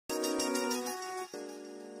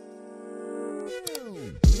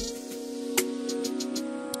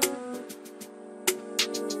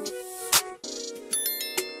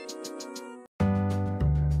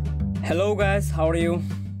Hello guys, how are you?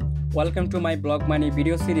 Welcome to my blog money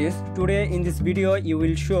video series. Today in this video you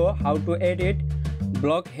will show how to edit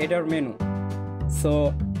blog header menu.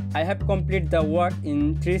 So I have completed the work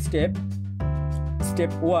in 3 steps.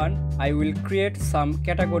 Step 1, I will create some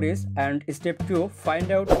categories, and step 2,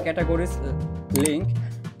 find out categories link,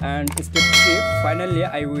 and step 3, finally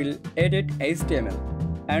I will edit HTML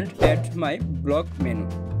and add my blog menu.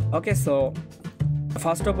 Okay, so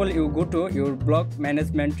first of all you go to your blog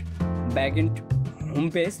management backend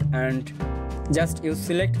homepage and just you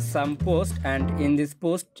select some post, and in this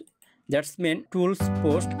post that's mean tools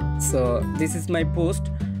post. So this is my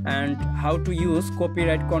post, and how to use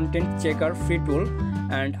copyright content checker free tool,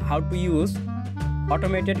 and how to use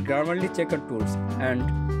automated grammarly checker tools.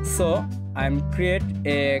 And so I'm create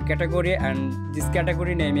a category, and this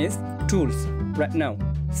category name is tools right now.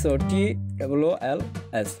 So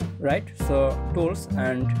TOOLS, right? So tools,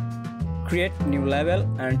 and create new level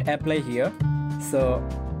and apply here. So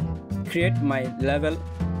create my level,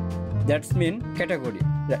 that's mean category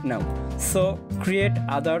right now. So create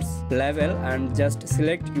others level and just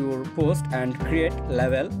select your post and create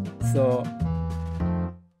level. So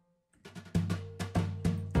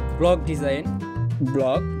blog design,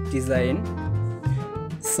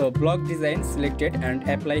 so blog design selected and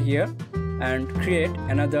apply here and create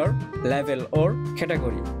another level or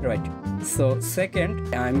category, right? So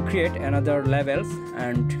second, I'm create another levels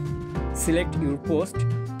and select your post,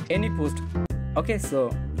 any post. Okay,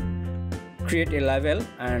 so create a level,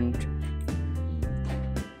 and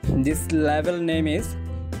this level name is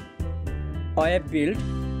web build.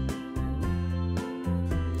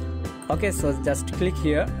 Okay, so just click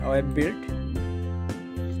here web build,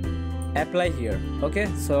 apply here. Okay,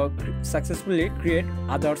 so successfully create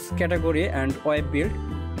others category and web build.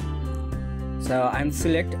 So I'm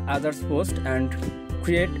select others post and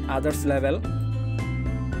create others level,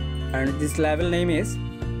 and this level name is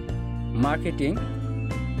marketing,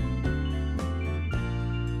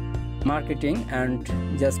 and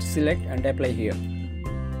just select and apply here.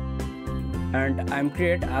 And I'm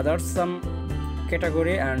create others some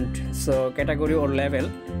category, and so category or level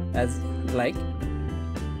as like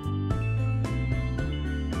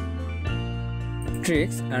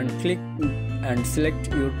tricks, and click and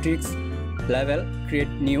select your tricks level, create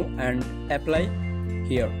new and apply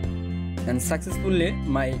here, and successfully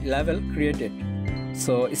my level created.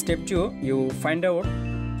 So step 2, you find out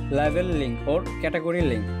level link or category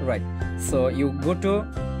link, right? So you go to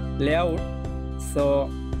layout, so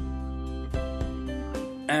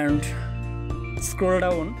and scroll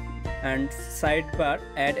down and sidebar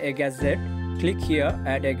add a gadget, click here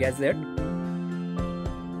add a gadget.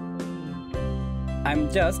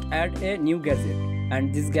 I'm just add a new gadget,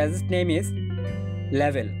 and this gadget name is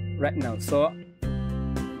level right now. So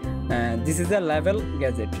this is a level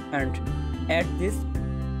gadget, and add this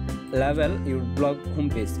level your blog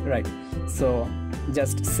homepage, right? So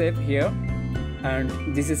just save here,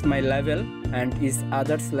 and this is my level, and is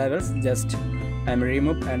others levels, just I'm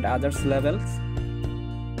remove and others levels.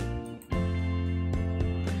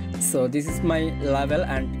 So this is my level,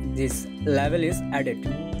 and this level is added.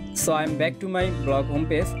 So I'm back to my blog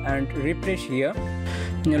homepage and refresh here.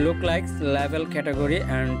 Look like level category,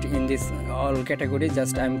 and in this all category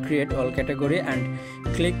just I'm create all category and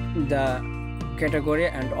click the category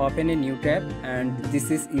and open a new tab, and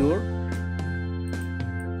this is your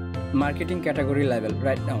marketing category level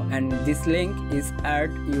right now, and this link is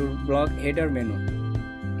add your blog header menu.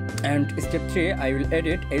 And step 3, I will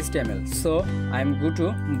edit HTML. So I'm go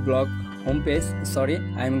to blog homepage,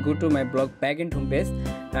 I'm go to my blog backend homepage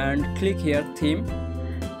and click here theme,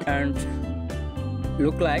 and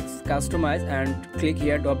look like customize, and click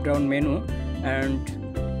here drop down menu and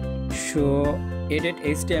show edit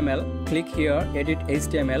HTML, click here edit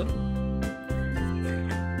HTML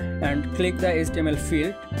and click the HTML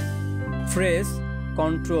field, press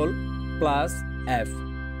Ctrl+F,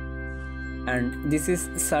 and this is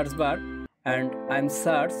search bar, and I'm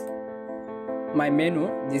search my menu,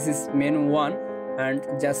 this is menu 1, and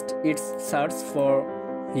just it's search for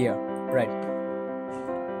here, right?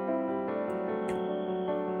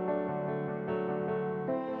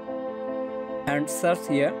 And search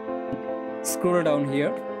here, scroll down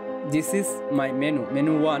here, this is my menu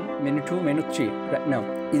 1, menu 2, menu 3 right now.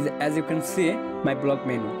 Is as you can see my blog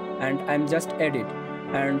menu, and I'm just edit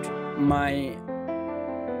and my.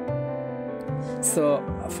 So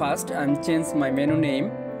first I'm change my menu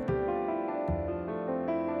name,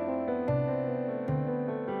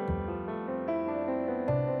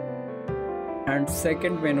 and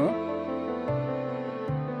second menu,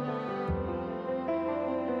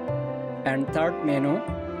 and third menu,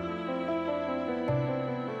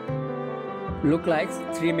 look like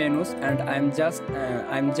 3 menus, and I'm just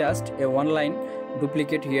a one line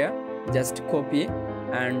duplicate here. Just copy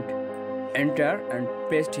and enter and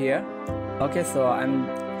paste here. Okay, so I'm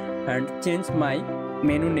and change my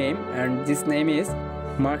menu name, and this name is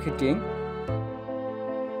marketing.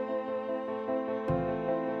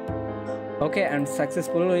 Okay, and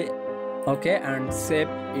successfully okay, and save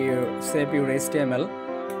your HTML.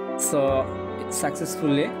 So it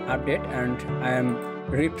successfully update, and I am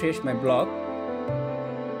refresh my blog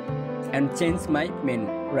and change my menu,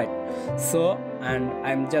 right? So and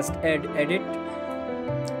I'm just edit.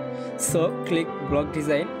 So click blog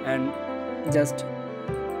design and just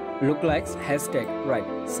look like hashtag,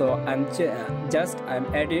 right? So I'm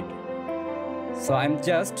edit. So I'm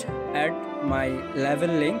just add my level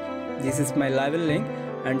link. This is my level link,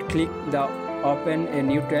 and click the open a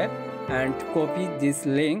new tab and copy this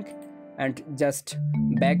link and just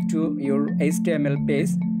back to your HTML page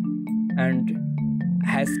and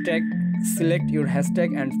hashtag, select your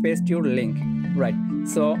hashtag and paste your link, right?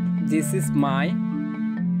 So this is my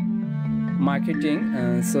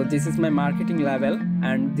marketing. So this is my marketing level,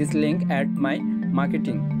 and this link at my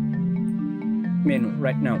marketing menu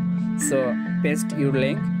right now. So paste your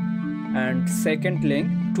link, and second link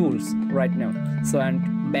tools right now. So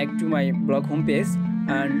and back to my blog homepage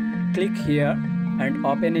and click here and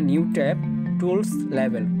open a new tab, tools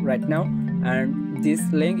level right now, and this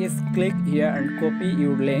link is click here and copy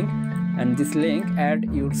your link, and this link add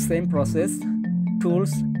your same process,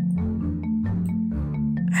 tools,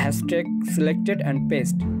 hashtag selected and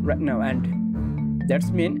paste right now, and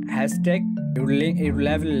that's mean hashtag your link, your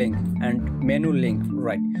level link and menu link,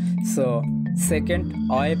 right? So second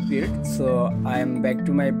web build. So I am back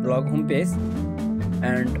to my blog homepage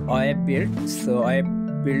and web build. So I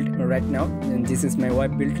build right now, and this is my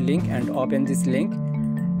web build link, and open this link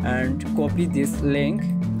and copy this link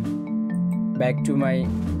back to my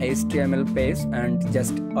HTML page and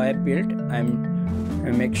just web build. I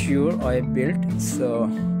make sure web build. So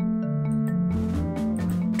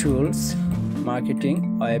tools,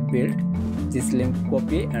 marketing, web build, this link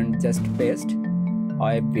copy and just paste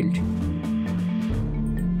web build,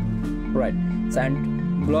 right? So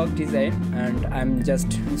and blog design, and I'm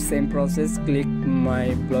just same process, click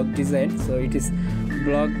my blog design. So it is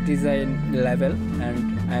blog design level,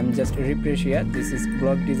 and I'm just refresh here. This is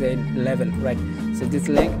blog design level, right? So this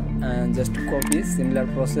link and just copy, similar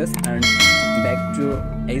process, and back to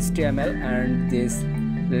HTML, and this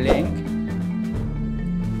link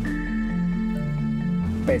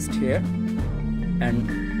paste here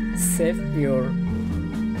and save your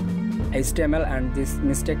HTML. And this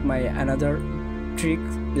mistake my another trick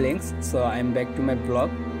links. So I'm back to my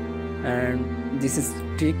blog, and this is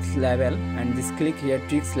tricks level, and this click here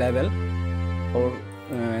tricks level, or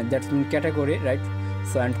that's mean category, right?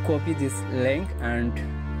 So and copy this link and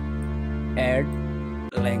add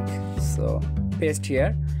link. So paste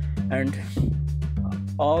here, and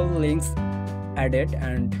all links added,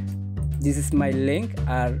 and this is my link,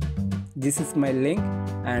 or this is my link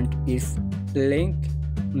and its link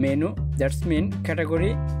menu, that's mean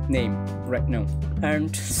category name right now,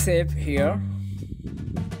 and save here.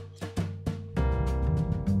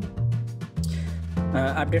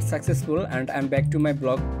 Update successful, and I'm back to my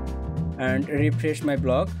blog and refresh my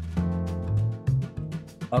blog.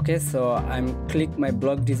 Okay, so I'm click my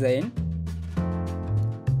blog design.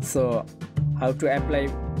 So how to apply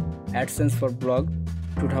AdSense for blog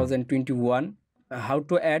 2021, how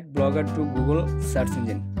to add blogger to Google search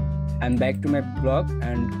engine. I'm back to my blog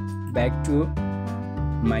and back to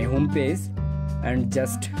my home page, and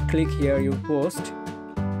just click here your post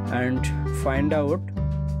and find out.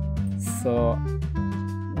 So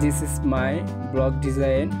this is my blog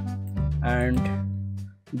design and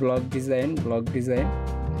blog design.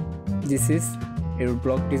 This is your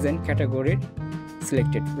blog design category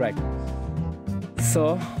selected, right?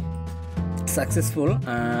 So successful.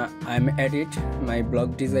 I'm edit my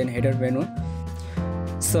blog design header menu.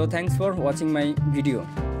 So thanks for watching my video.